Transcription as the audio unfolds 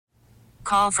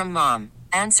call from mom.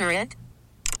 Answer it.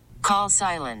 Call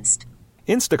silenced.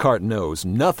 Instacart knows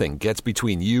nothing gets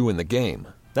between you and the game.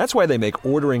 That's why they make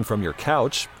ordering from your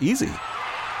couch easy.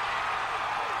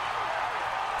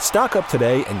 Stock up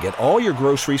today and get all your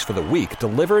groceries for the week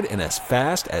delivered in as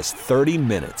fast as 30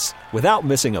 minutes without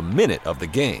missing a minute of the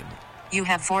game. You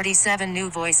have 47 new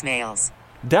voicemails.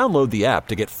 Download the app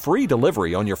to get free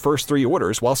delivery on your first 3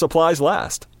 orders while supplies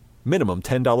last. Minimum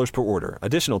 $10 per order.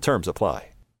 Additional terms apply.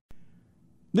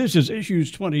 This is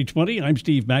Issues 2020. I'm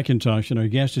Steve McIntosh, and our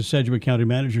guest is Sedgwick County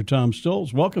Manager Tom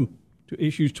Stolz. Welcome to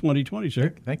Issues 2020,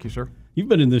 sir. Thank you, sir. You've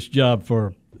been in this job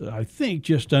for, I think,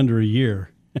 just under a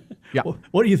year. Yeah.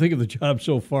 What do you think of the job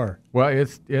so far? Well,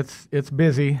 it's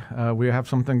busy. We have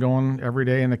something going every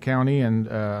day in the county, and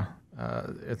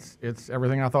it's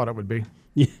everything I thought it would be.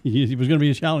 It was going to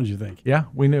be a challenge, you think? Yeah,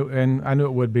 we knew, and I knew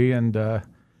it would be, and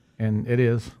it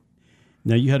is.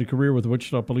 Now, you had a career with the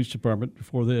Wichita Police Department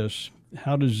before this.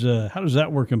 How does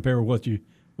that work compare with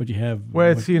what you have?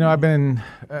 Well, it's I've been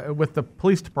with the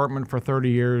police department for 30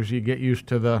 years. You get used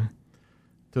to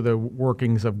the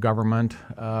workings of government.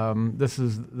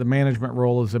 The management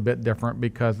role is a bit different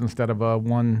because instead of a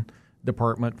one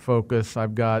department focus,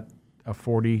 I've got a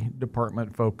 40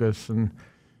 department focus and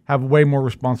have way more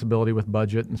responsibility with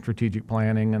budget and strategic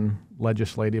planning and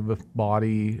legislative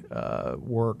body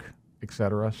work, et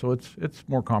cetera. So it's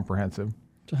more comprehensive.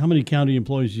 So how many county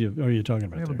employees are you talking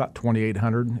about? We have about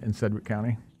 2,800 in Sedgwick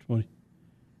County. 20,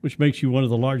 which makes you one of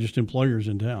the largest employers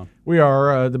in town. We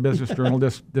are. The Business Journal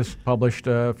just published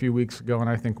a few weeks ago, and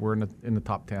I think we're in the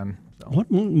top 10. So.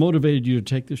 What motivated you to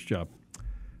take this job?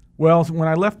 Well, when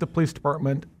I left the police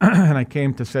department and I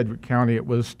came to Sedgwick County, it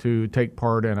was to take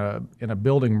part in a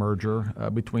building merger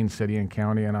between city and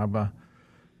county, and I've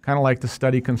kind of like to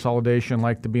study consolidation,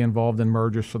 like to be involved in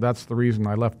mergers. So that's the reason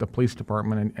I left the police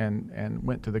department and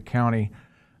went to the county.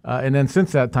 And then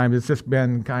since that time, it's just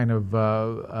been kind of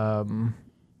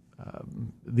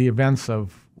the events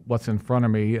of what's in front of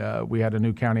me. We had a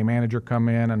new county manager come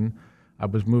in, and I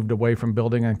was moved away from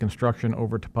building and construction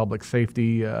over to public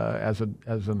safety as an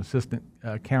assistant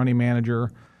county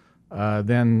manager.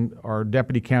 Then our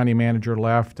deputy county manager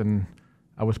left, and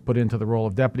I was put into the role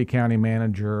of deputy county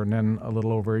manager, and then a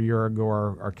little over a year ago,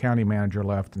 our county manager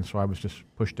left, and so I was just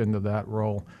pushed into that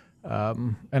role.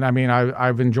 And I mean,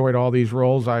 I've enjoyed all these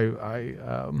roles.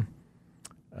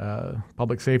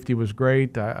 Public safety was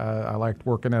great. I liked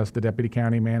working as the deputy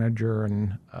county manager,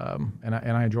 and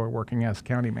I enjoy working as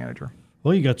county manager.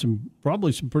 Well, you got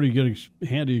probably some pretty good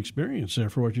handy experience there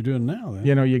for what you're doing now.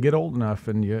 Then. You get old enough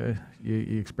and you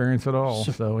experience it all.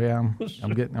 So yeah,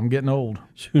 I'm getting old.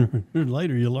 Sooner or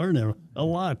later, you learn a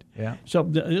lot. Yeah. So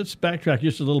let's backtrack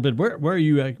just a little bit. Where are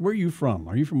you at? Where are you from?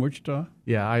 Are you from Wichita?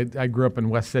 Yeah, I grew up in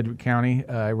West Sedgwick County,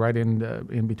 right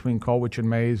in between Colwich and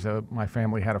Mays. My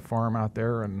family had a farm out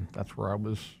there, and that's where I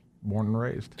was born and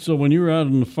raised. So when you were out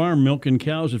on the farm milking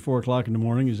cows at 4 o'clock in the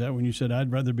morning, is that when you said,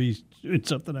 I'd rather be doing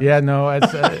something else? Yeah, no,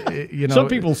 it's, Some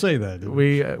people say that.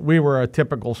 We were a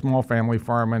typical small family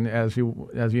farm, and as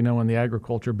you know, in the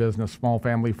agriculture business, small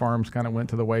family farms kind of went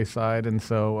to the wayside, and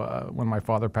so when my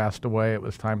father passed away, it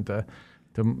was time to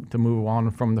move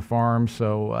on from the farm.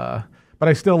 So, but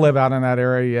I still live out in that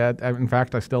area yet. In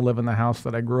fact, I still live in the house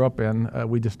that I grew up in.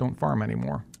 We just don't farm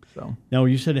anymore. So now,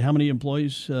 you said how many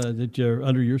employees that are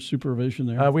under your supervision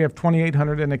there? We have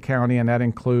 2,800 in the county, and that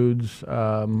includes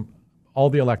all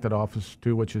the elected offices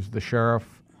too, which is the sheriff,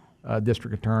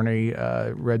 district attorney,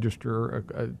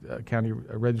 county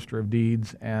register of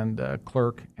deeds, and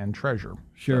clerk and treasurer.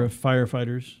 Sheriff, so,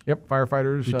 firefighters. Yep,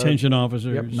 firefighters. Detention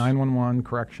officers. Yep, 911,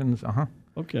 corrections.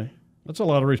 Okay, that's a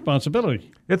lot of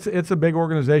responsibility. It's a big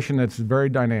organization that's very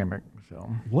dynamic. So,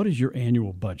 what is your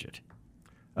annual budget?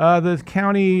 The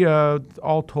county,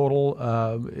 all total,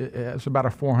 it's about a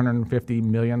 $450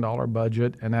 million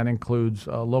budget, and that includes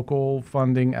local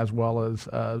funding as well as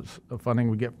funding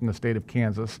we get from the state of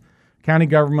Kansas. County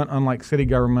government, unlike city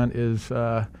government, is we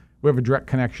have a direct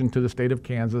connection to the state of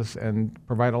Kansas and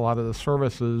provide a lot of the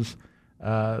services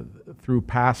through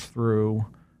pass-through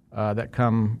that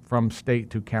come from state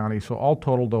to county. So all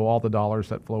total, though, all the dollars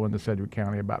that flow into Sedgwick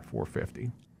County, about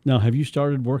 $450. Now, have you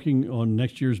started working on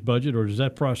next year's budget, or does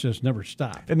that process never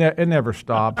stop? It never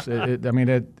stops. It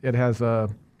has a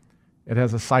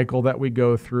cycle that we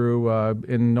go through.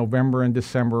 In November and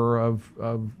December of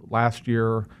last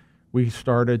year, we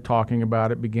started talking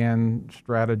about it, began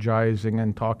strategizing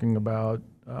and talking about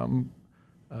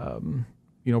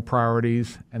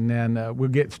priorities, and then we'll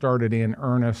get started in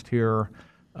earnest here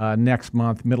next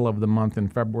month, middle of the month in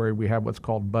February. We have what's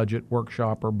called budget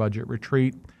workshop or budget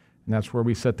retreat. And that's where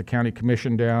we set the county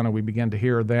commission down and we begin to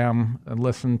hear them and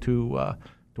listen to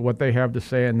to what they have to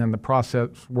say, and then the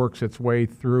process works its way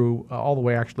through all the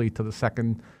way actually to the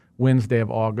second Wednesday of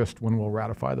August when we'll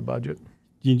ratify the budget.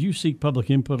 Did you seek public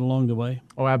input along the way?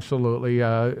 Oh, absolutely.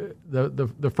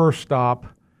 The first stop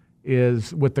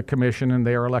is with the commission, and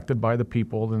they are elected by the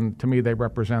people, and to me they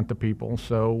represent the people.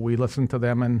 So we listen to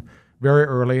them and very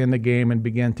early in the game and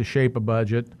begin to shape a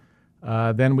budget.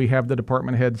 Then we have the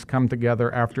department heads come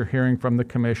together after hearing from the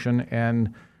commission,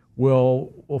 and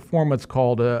we'll form what's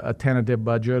called a tentative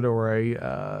budget or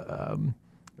a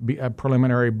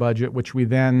preliminary budget, which we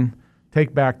then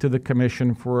take back to the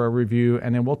commission for a review,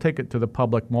 and then we'll take it to the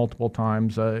public multiple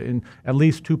times, in at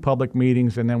least 2 public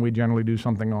meetings, and then we generally do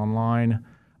something online,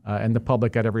 and the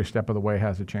public at every step of the way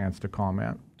has a chance to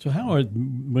comment. So how are,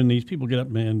 when these people get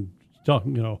up and talk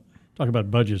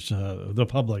about budgets, the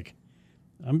public,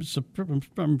 I'm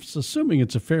assuming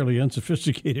it's a fairly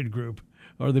unsophisticated group.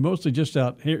 Are they mostly just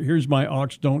out, here's my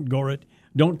ox, don't gore it,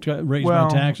 don't raise my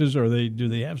taxes, or do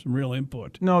they have some real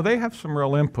input? No, they have some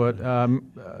real input.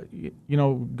 Government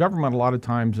a lot of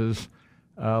times is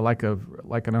like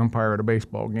an umpire at a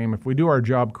baseball game. If we do our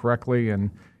job correctly and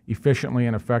efficiently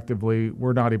and effectively,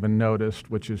 we're not even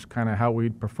noticed, which is kind of how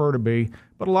we'd prefer to be.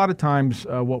 But a lot of times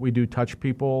what we do touch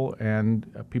people, and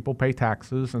people pay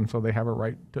taxes, and so they have a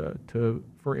right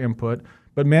for input.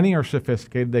 But many are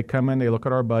sophisticated. They come in, they look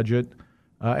at our budget,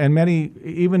 and many,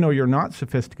 even though you're not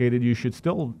sophisticated, you should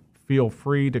still feel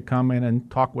free to come in and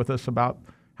talk with us about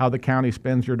how the county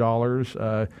spends your dollars.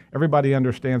 Everybody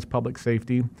understands public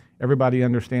safety. Everybody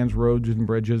understands roads and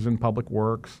bridges and public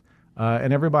works.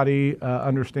 And everybody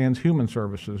understands human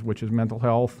services, which is mental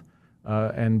health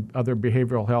and other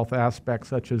behavioral health aspects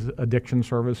such as addiction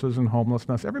services and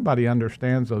homelessness. Everybody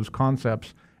understands those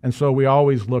concepts. And so we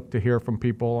always look to hear from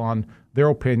people on their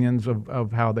opinions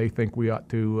of how they think we ought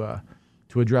to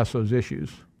address those issues.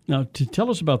 Now, to tell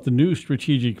us about the new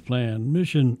strategic plan,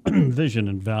 mission, vision,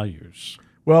 and values.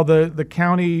 Well, the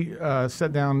county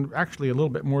sat down actually a little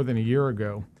bit more than a year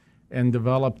ago and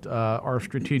developed our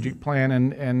strategic plan.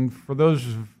 And for those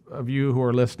of you who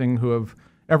are listening who have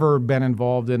ever been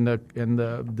involved in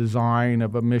the design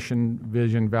of a mission,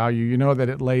 vision, value, you know that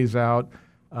it lays out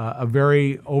a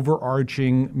very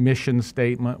overarching mission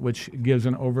statement, which gives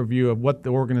an overview of what the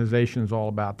organization is all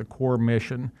about, the core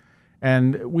mission.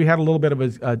 And we had a little bit of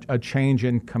a change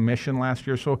in commission last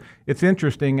year. So it's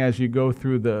interesting as you go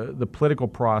through the political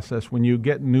process, when you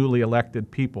get newly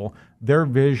elected people, their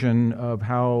vision of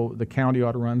how the county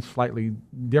ought to run slightly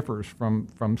differs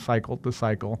from cycle to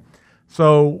cycle.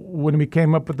 So when we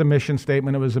came up with the mission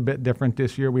statement, it was a bit different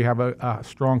this year. We have a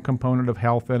strong component of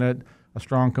health in it, a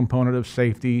strong component of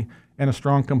safety, and a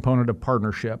strong component of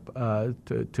partnership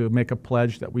to make a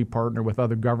pledge that we partner with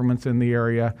other governments in the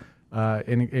area,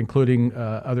 including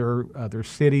other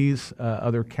cities,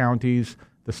 other counties,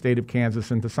 the state of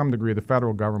Kansas, and to some degree the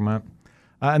federal government.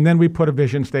 And then we put a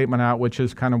vision statement out, which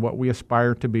is kind of what we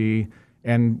aspire to be.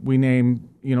 And we name,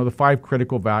 the 5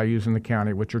 critical values in the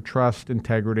county, which are trust,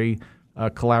 integrity,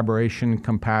 collaboration,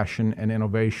 compassion, and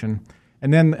innovation.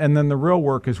 And then the real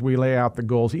work is we lay out the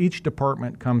goals. Each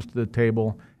department comes to the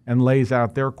table and lays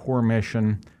out their core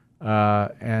mission,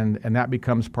 and that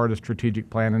becomes part of strategic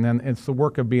plan. And then it's the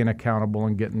work of being accountable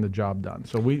and getting the job done.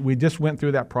 So we just went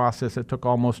through that process. It took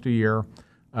almost a year,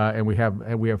 and we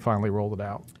have finally rolled it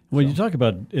out. When you talk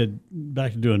about it,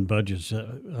 back to doing budgets,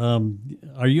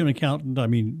 are you an accountant? I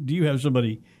mean, do you have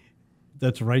somebody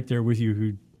that's right there with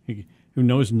you who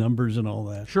knows numbers and all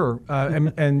that? Sure,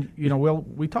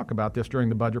 we talk about this during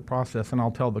the budget process, and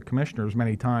I'll tell the commissioners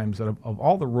many times that of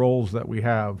all the roles that we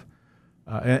have,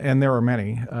 and there are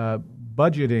many,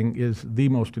 budgeting is the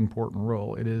most important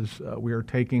role. It is we are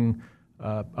taking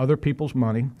other people's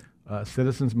money,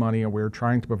 citizens' money, and we're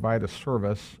trying to provide a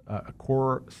service, a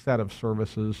core set of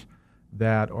services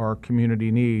that our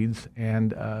community needs,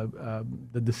 and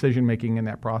the decision-making in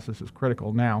that process is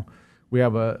critical. Now, we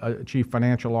have a chief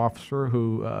financial officer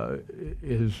who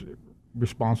is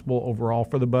responsible overall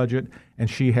for the budget, and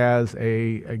she has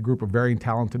a group of very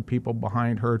talented people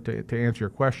behind her to answer your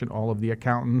question. All of the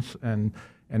accountants and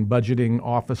budgeting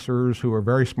officers who are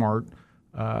very smart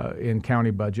in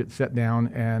county budget sit down,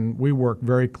 and we work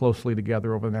very closely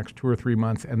together over the next 2 or 3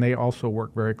 months, and they also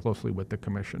work very closely with the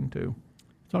commission too.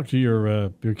 Talked to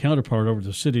your counterpart over at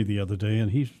the city the other day,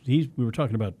 and we were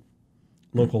talking about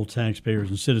local taxpayers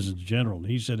and citizens in general. And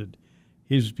he said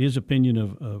his opinion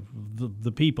of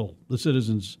the people, the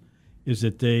citizens, is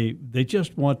that they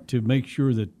just want to make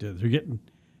sure that they're getting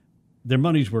their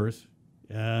money's worth,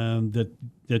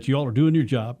 that you all are doing your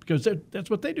job, because that's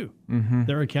what they do. Mm-hmm.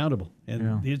 They're accountable,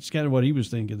 and it's kind of what he was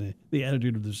thinking. The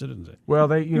attitude of the citizens. Well,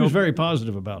 he was very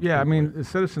positive about. Yeah, I mean, the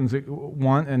citizens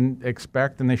want and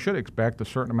expect, and they should expect, a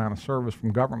certain amount of service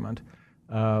from government.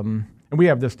 And we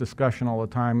have this discussion all the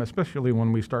time, especially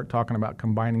when we start talking about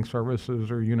combining services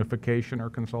or unification or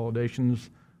consolidations,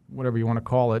 whatever you want to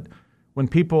call it. When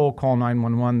people call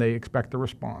 911, they expect a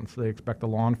response. They expect a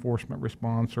law enforcement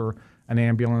response or an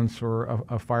ambulance or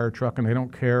a fire truck, and they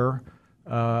don't care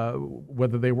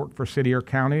whether they work for city or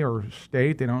county or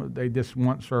state. They just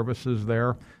want services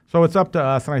there. So it's up to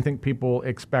us, and I think people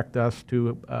expect us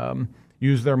to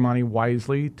use their money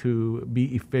wisely, to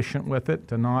be efficient with it,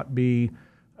 to not be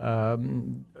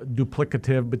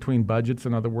duplicative between budgets.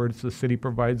 In other words, the city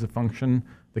provides a function,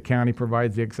 the county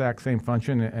provides the exact same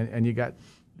function, and you got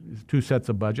two sets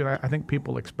of budget. I think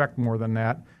people expect more than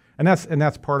that, and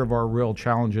that's part of our real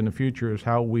challenge in the future, is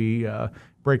how we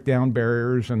break down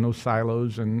barriers and those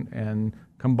silos and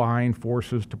combine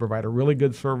forces to provide a really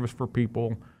good service for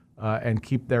people and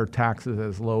keep their taxes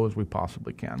as low as we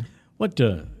possibly can. What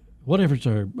efforts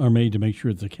are made to make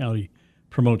sure that the county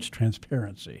promotes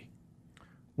transparency?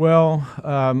 Well,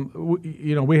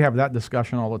 we have that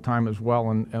discussion all the time as well,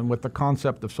 and with the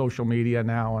concept of social media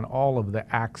now and all of the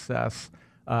access,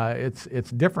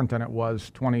 it's different than it was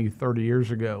 20, 30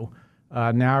 years ago.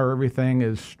 Now everything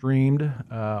is streamed.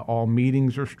 All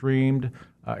meetings are streamed.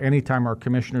 Anytime our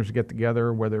commissioners get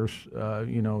together, where there's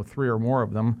 3 or more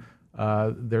of them,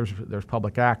 there's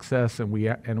public access, and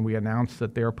we announce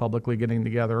that they're publicly getting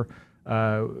together.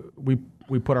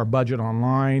 We put our budget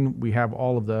online. We have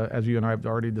all of the, as you and I have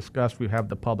already discussed, we have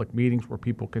the public meetings where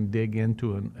people can dig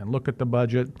into and look at the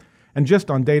budget. And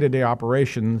just on day-to-day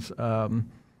operations,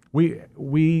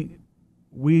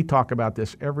 we talk about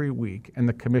this every week, and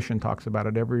the commission talks about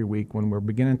it every week when we're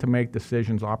beginning to make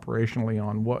decisions operationally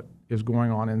on what is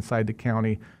going on inside the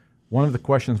county. One of the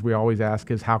questions we always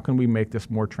ask is, how can we make this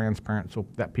more transparent so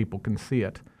that people can see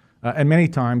it? And many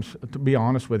times, to be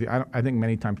honest with you, I think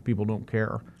many times people don't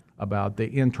care about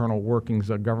the internal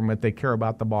workings of government. They care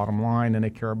about the bottom line, and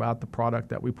they care about the product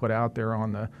that we put out there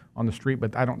on the street.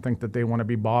 But I don't think that they want to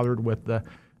be bothered with the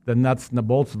nuts and the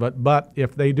bolts of it. But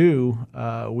if they do,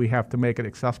 we have to make it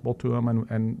accessible to them,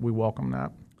 and we welcome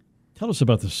that. Tell us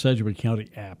about the Sedgwick County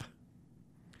app.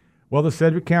 Well, the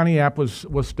Sedgwick County app was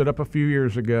stood up a few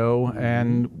years ago,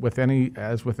 and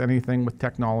as with anything with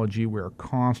technology, we're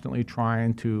constantly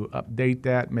trying to update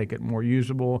that, make it more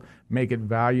usable, make it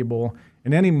valuable.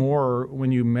 And anymore,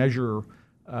 when you measure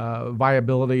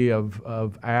viability of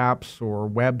apps or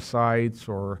websites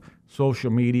or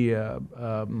social media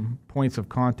points of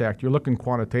contact, you're looking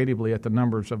quantitatively at the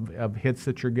numbers of hits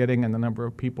that you're getting and the number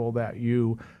of people that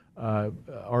you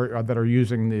that are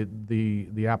using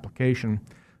the application.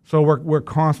 So we're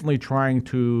constantly trying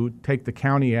to take the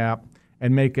county app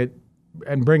and make it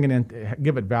and bring it in,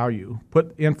 give it value,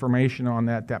 put information on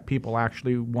that people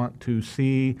actually want to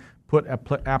see, put an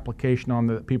application on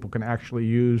that people can actually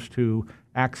use to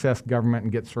access government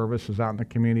and get services out in the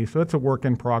community. So it's a work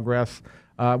in progress.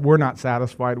 We're not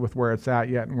satisfied with where it's at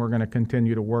yet, and we're going to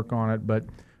continue to work on it. But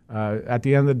at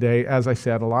the end of the day, as I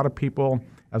said, a lot of people,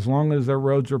 as long as their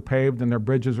roads are paved and their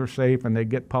bridges are safe and they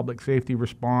get public safety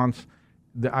response,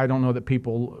 I don't know that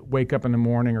people wake up in the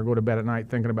morning or go to bed at night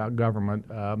thinking about government.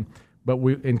 But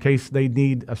in case they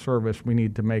need a service, we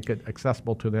need to make it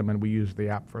accessible to them, and we use the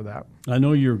app for that. I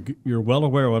know you're well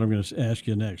aware of what I'm going to ask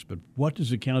you next, but what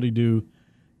does the county do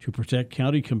to protect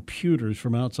county computers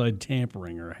from outside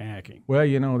tampering or hacking? Well,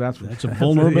 that's a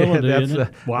vulnerability, isn't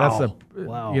it? Wow.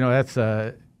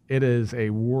 It is a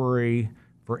worry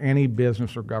for any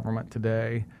business or government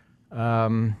today.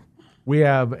 We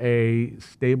have a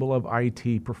stable of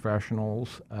IT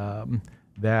professionals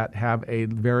that have a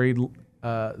very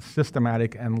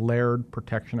systematic and layered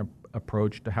protection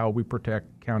approach to how we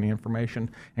protect county information.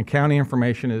 And county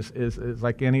information is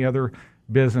like any other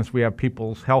business. We have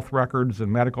people's health records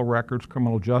and medical records,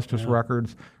 criminal justice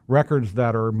records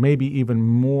that are maybe even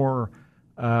more,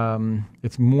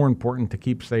 it's more important to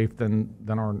keep safe than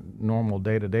our normal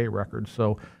day-to-day records.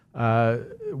 So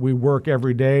we work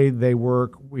every day. They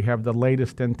work. We have the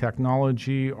latest in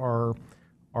technology. Our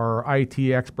IT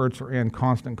experts are in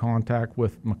constant contact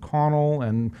with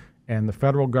McConnell and the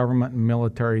federal government and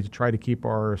military to try to keep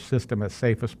our system as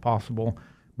safe as possible.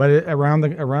 But around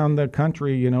the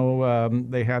country,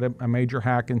 they had a major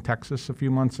hack in Texas a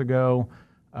few months ago,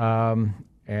 and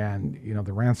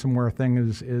the ransomware thing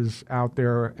is out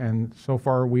there. And so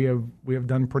far, we have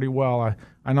done pretty well.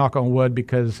 I knock on wood,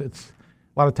 because it's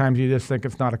a lot of times you just think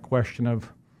it's not a question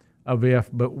of if,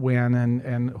 but when,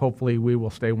 and hopefully we will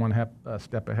stay one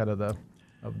step ahead of the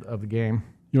of the game.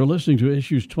 You're listening to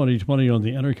Issues 2020 on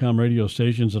the Entercom radio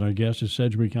stations, and our guest is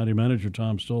Sedgwick County Manager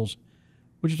Tom Stolz.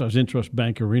 Wichita's Intrust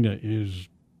Bank Arena is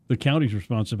the county's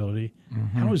responsibility.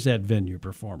 Mm-hmm. How is that venue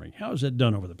performing? How has that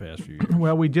done over the past few years?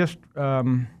 Well, we just,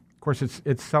 of course,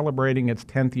 it's celebrating its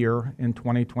 10th year in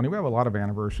 2020. We have a lot of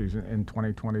anniversaries in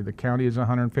 2020. The county is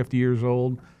 150 years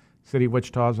old. City of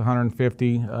Wichita is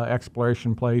 150.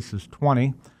 Exploration Place is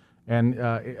 20. And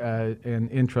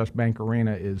Intrust Bank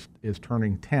Arena is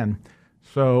turning 10.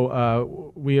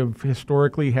 So we have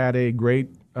historically had a great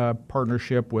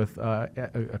partnership with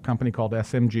a company called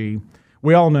SMG.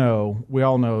 We all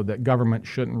know that government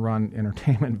shouldn't run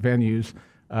entertainment venues.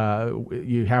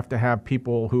 You have to have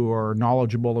people who are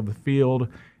knowledgeable of the field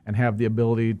and have the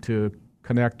ability to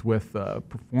connect with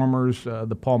performers,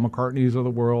 the Paul McCartneys of the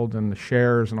world and the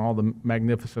Chers and all the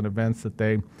magnificent events that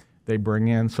they bring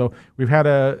in. So we've had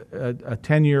a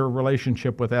 10-year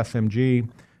relationship with SMG.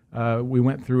 We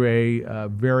went through a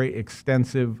very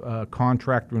extensive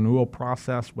contract renewal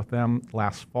process with them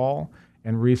last fall,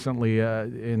 and recently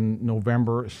in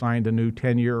November signed a new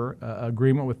 10-year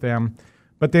agreement with them.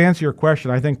 But to answer your question,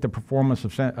 I think the performance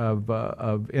of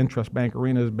Intrust Bank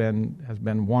Arena has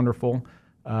been wonderful.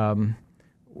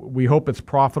 We hope it's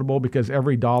profitable because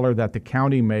every dollar that the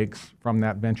county makes from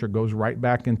that venture goes right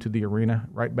back into the arena,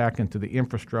 right back into the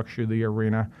infrastructure of the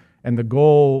arena. And the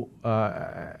goal,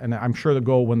 and I'm sure the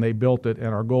goal when they built it, and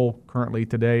our goal currently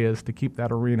today is to keep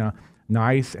that arena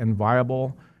nice and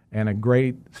viable and a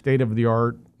great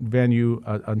state-of-the-art venue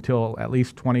until at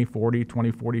least 2040,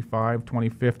 2045,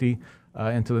 2050,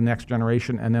 into the next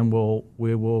generation, and then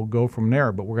we will go from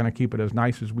there. But we're going to keep it as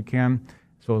nice as we can.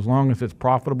 So as long as it's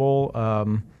profitable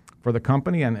for the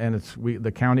company and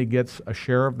the county gets a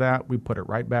share of that, we put it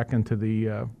right back into the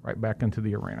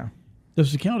arena.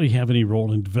 Does the county have any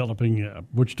role in developing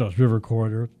Wichita's River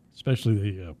Corridor,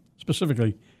 especially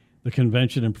specifically the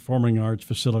convention and performing arts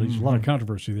facilities? Mm-hmm. A lot of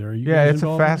controversy there. It's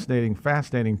a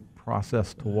fascinating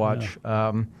process to watch.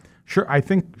 Yeah. Sure, I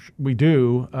think we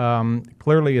do.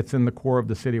 Clearly, it's in the core of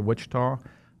the city of Wichita,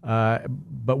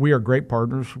 but we are great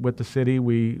partners with the city.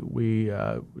 We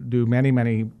do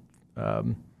many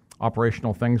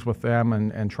operational things with them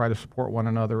and try to support one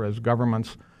another as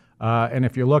governments. And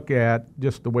if you look at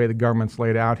just the way the government's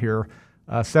laid out here,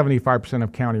 75%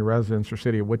 of county residents are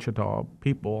City of Wichita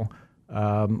people.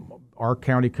 Our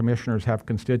county commissioners have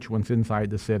constituents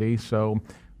inside the city, so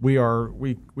we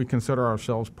consider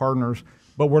ourselves partners.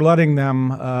 But we're letting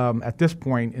them, at this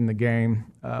point in the game,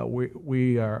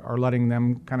 we are letting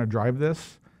them kind of drive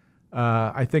this.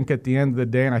 I think at the end of the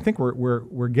day, and I think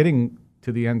we're getting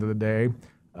to the end of the day.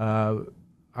 I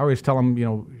always tell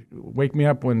them, wake me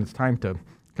up when it's time to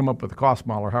come up with a cost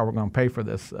model or how we're going to pay for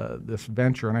this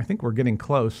venture, and I think we're getting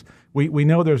close. We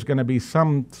know there's going to be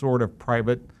some sort of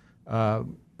private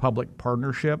public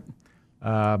partnership,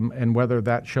 and whether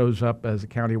that shows up as a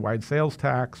countywide sales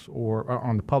tax or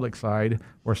on the public side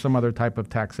or some other type of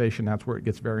taxation, that's where it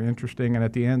gets very interesting. And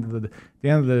at the end of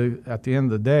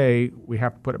the day, we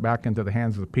have to put it back into the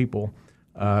hands of the people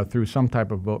through some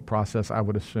type of vote process, I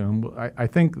would assume. I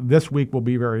think this week will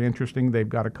be very interesting. They've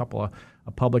got a couple of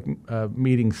public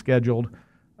meetings scheduled.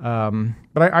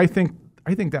 But I think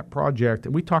that project,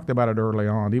 we talked about it early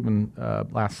on, even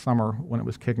last summer when it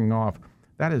was kicking off,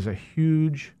 that is a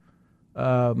huge,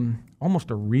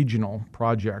 almost a regional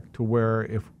project to where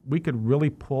if we could really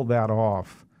pull that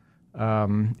off,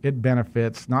 it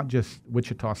benefits not just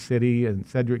Wichita City and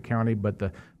Sedgwick County, but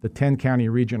the 10-county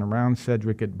region around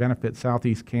Sedgwick. It benefits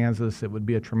Southeast Kansas. It would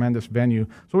be a tremendous venue.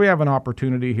 So we have an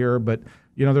opportunity here, but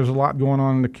there's a lot going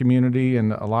on in the community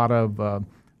and a lot of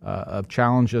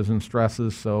challenges and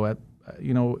stresses. So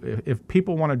if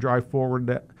people want to drive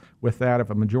forward with that, if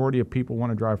a majority of people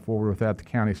want to drive forward with that, the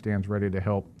county stands ready to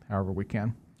help however we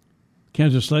can.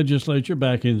 Kansas legislature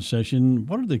back in session.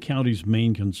 What are the county's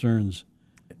main concerns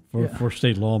for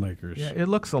state lawmakers? Yeah, it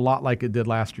looks a lot like it did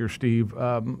last year, Steve.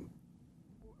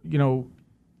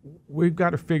 We've got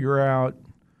to figure out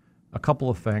a couple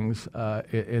of things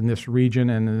in this region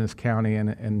and in this county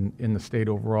and in the state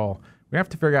overall. We have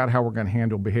to figure out how we're going to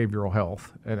handle behavioral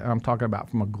health, and I'm talking about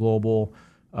from a global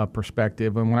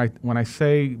perspective. And when I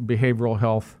say behavioral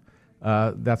health,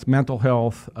 that's mental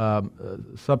health,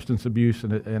 substance abuse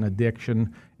and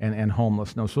addiction, and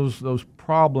homelessness. Those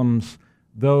problems,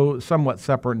 though somewhat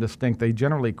separate and distinct, they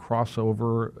generally cross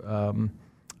over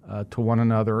to one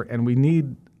another, and we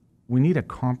need a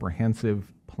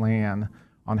comprehensive plan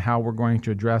on how we're going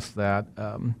to address that.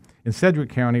 In Sedgwick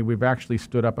County, we've actually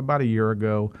stood up about a year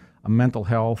ago a mental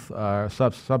health,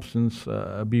 substance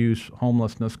abuse,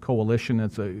 homelessness coalition.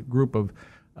 It's a group of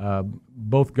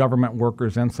both government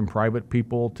workers and some private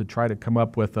people to try to come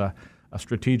up with a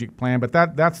strategic plan. But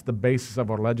that's the basis of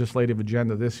our legislative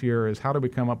agenda this year is how do we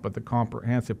come up with a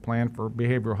comprehensive plan for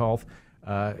behavioral health?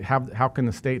 How can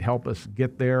the state help us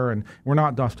get there? And we're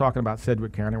not just talking about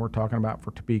Sedgwick County. We're talking about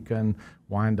for Topeka and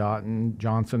Wyandotte and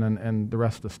Johnson and the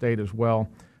rest of the state as well.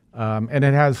 And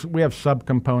we have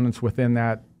subcomponents within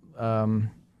that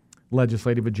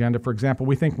legislative agenda. For example,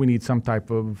 we think we need some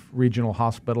type of regional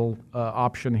hospital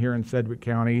option here in Sedgwick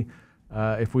County.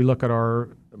 If we look at our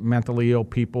mentally ill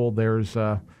people, there's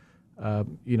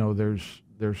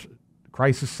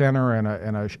crisis center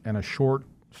and a short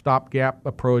stopgap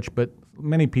approach, but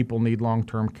many people need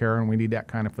long-term care, and we need that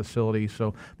kind of facility.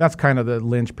 So that's kind of the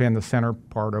linchpin, the center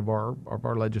part of our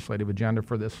legislative agenda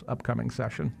for this upcoming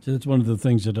session. So that's one of the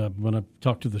things that when I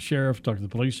talk to the sheriff, talk to the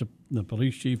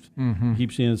police chief,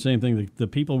 keep saying the same thing. The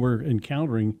people we're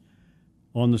encountering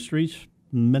on the streets,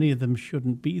 many of them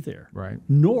shouldn't be there. Right.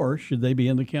 Nor should they be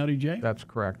in the county jail. That's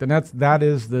correct. And that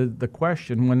is the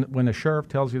question. When a sheriff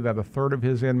tells you that a third of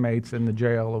his inmates in the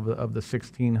jail of the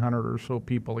 1,600 or so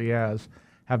people he has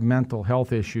have mental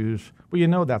health issues, well, you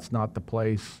know that's not the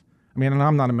place. I mean, and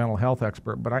I'm not a mental health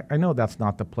expert, but I know that's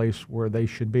not the place where they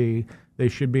should be. They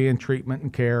should be in treatment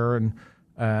and care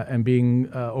and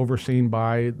being overseen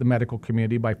by the medical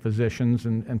community, by physicians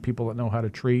and people that know how to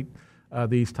treat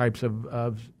these types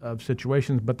of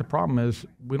situations. But the problem is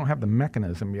we don't have the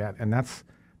mechanism yet, and that's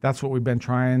what we've been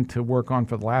trying to work on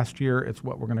for the last year. It's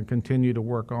what we're going to continue to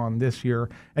work on this year.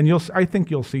 And I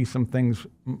think you'll see some things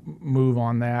move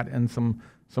on that and some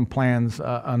plans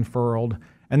unfurled.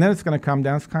 And then it's going to come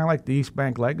down, it's kind of like the East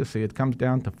Bank legacy. It comes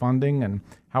down to funding and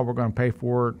how we're going to pay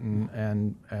for it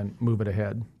and move it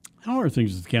ahead. How are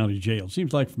things at the county jail? It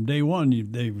seems like from day one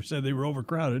they said they were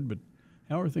overcrowded, but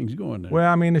how are things going there?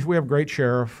 Well, I mean, we have a great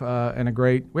sheriff we have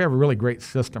a really great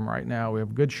system right now. We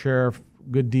have a good sheriff,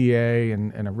 good DA,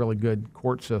 and a really good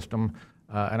court system.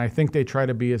 And I think they try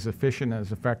to be as efficient and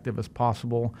as effective as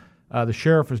possible. The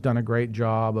sheriff has done a great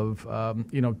job of,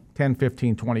 10,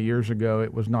 15, 20 years ago,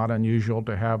 it was not unusual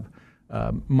to have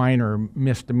minor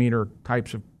misdemeanor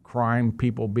types of crime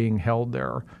people being held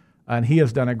there. And he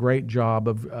has done a great job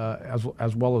of,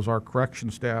 as well as our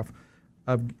correction staff,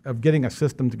 of getting a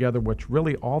system together which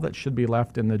really all that should be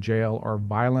left in the jail are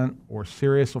violent or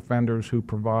serious offenders who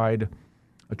provide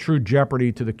a true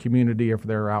jeopardy to the community if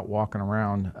they're out walking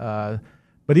around.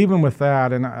 But even with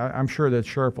that, and I'm sure that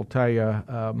sheriff will tell you,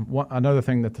 another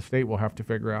thing that the state will have to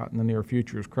figure out in the near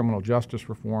future is criminal justice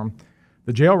reform.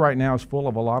 The jail right now is full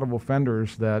of a lot of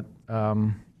offenders that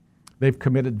they've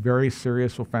committed very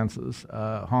serious offenses,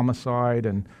 homicide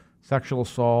and sexual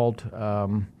assault,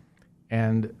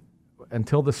 and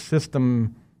until the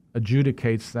system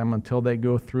adjudicates them, until they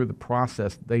go through the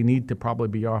process, they need to probably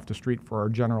be off the street for our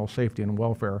general safety and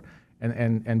welfare.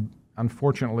 And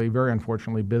unfortunately, very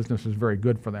unfortunately, business is very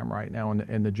good for them right now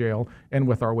in the jail and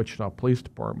with our Wichita Police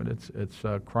Department. It's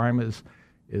crime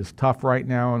is tough right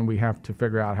now, and we have to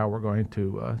figure out how we're going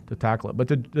to tackle it. But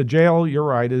the jail, you're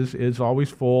right, is always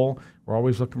full. We're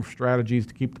always looking for strategies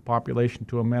to keep the population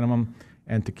to a minimum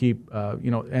and to keep,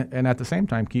 and at the same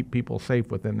time, keep people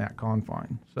safe within that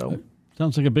confine. So,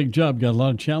 sounds like a big job. Got a lot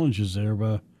of challenges there.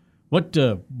 What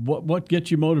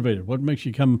gets you motivated? What makes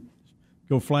you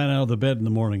go flying out of the bed in the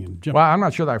morning and jump? Well, I'm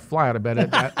not sure that I fly out of bed.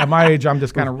 At my age, I'm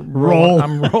just kind of I'm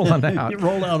rolling out. You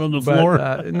roll out on the floor.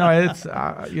 No, it's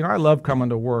I love coming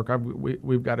to work.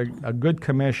 We've got a good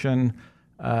commission.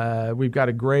 We've got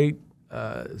a great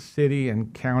city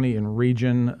and county and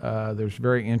region. There's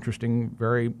very interesting,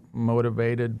 very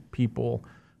motivated people.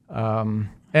 And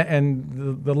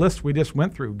the list we just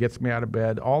went through gets me out of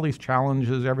bed. All these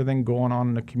challenges, everything going on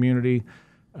in the community,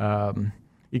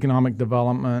 economic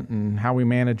development and how we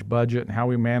manage budget and how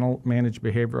we manage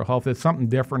behavioral health. It's something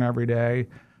different every day.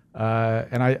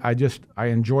 And I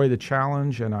enjoy the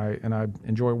challenge and I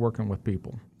enjoy working with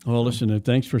people. Well, listen,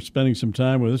 thanks for spending some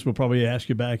time with us. We'll probably ask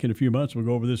you back in a few months. We'll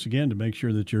go over this again to make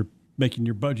sure that you're making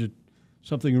your budget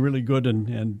something really good,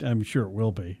 and I'm sure it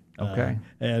will be. Okay.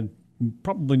 And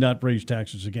probably not raise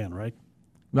taxes again, right?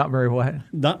 Not very what?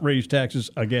 Not raise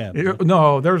taxes again.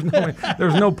 No, there's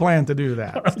no plan to do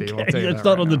that, Steve. I'll tell you it's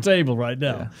not on the table right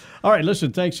now. Yeah. All right,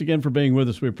 listen, thanks again for being with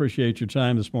us. We appreciate your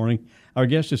time this morning. Our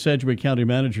guest is Sedgwick County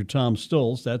Manager Tom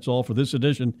Stolz. That's all for this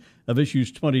edition of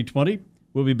Issues 2020.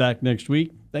 We'll be back next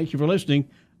week. Thank you for listening.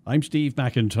 I'm Steve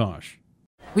McIntosh.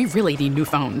 We really need new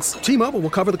phones. T-Mobile will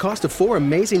cover the cost of 4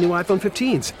 amazing new iPhone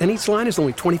 15s, and each line is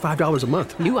only $25 a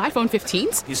month. New iPhone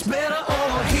 15s? It's better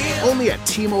over here. Only at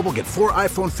T-Mobile, get 4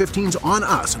 iPhone 15s on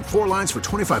us and 4 lines for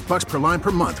 $25 per line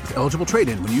per month with eligible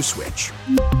trade-in when you switch.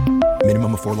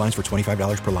 Minimum of 4 lines for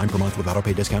 $25 per line per month with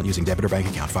autopay discount using debit or bank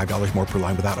account. $5 more per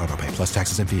line without autopay, plus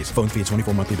taxes and fees. Phone fee at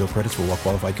 24 monthly bill credits for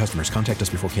well-qualified customers. Contact us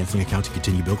before canceling account to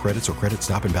continue bill credits or credit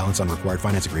stop and balance on required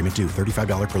finance agreement due.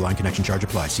 $35 per line connection charge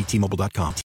applies. See T-Mobile.com.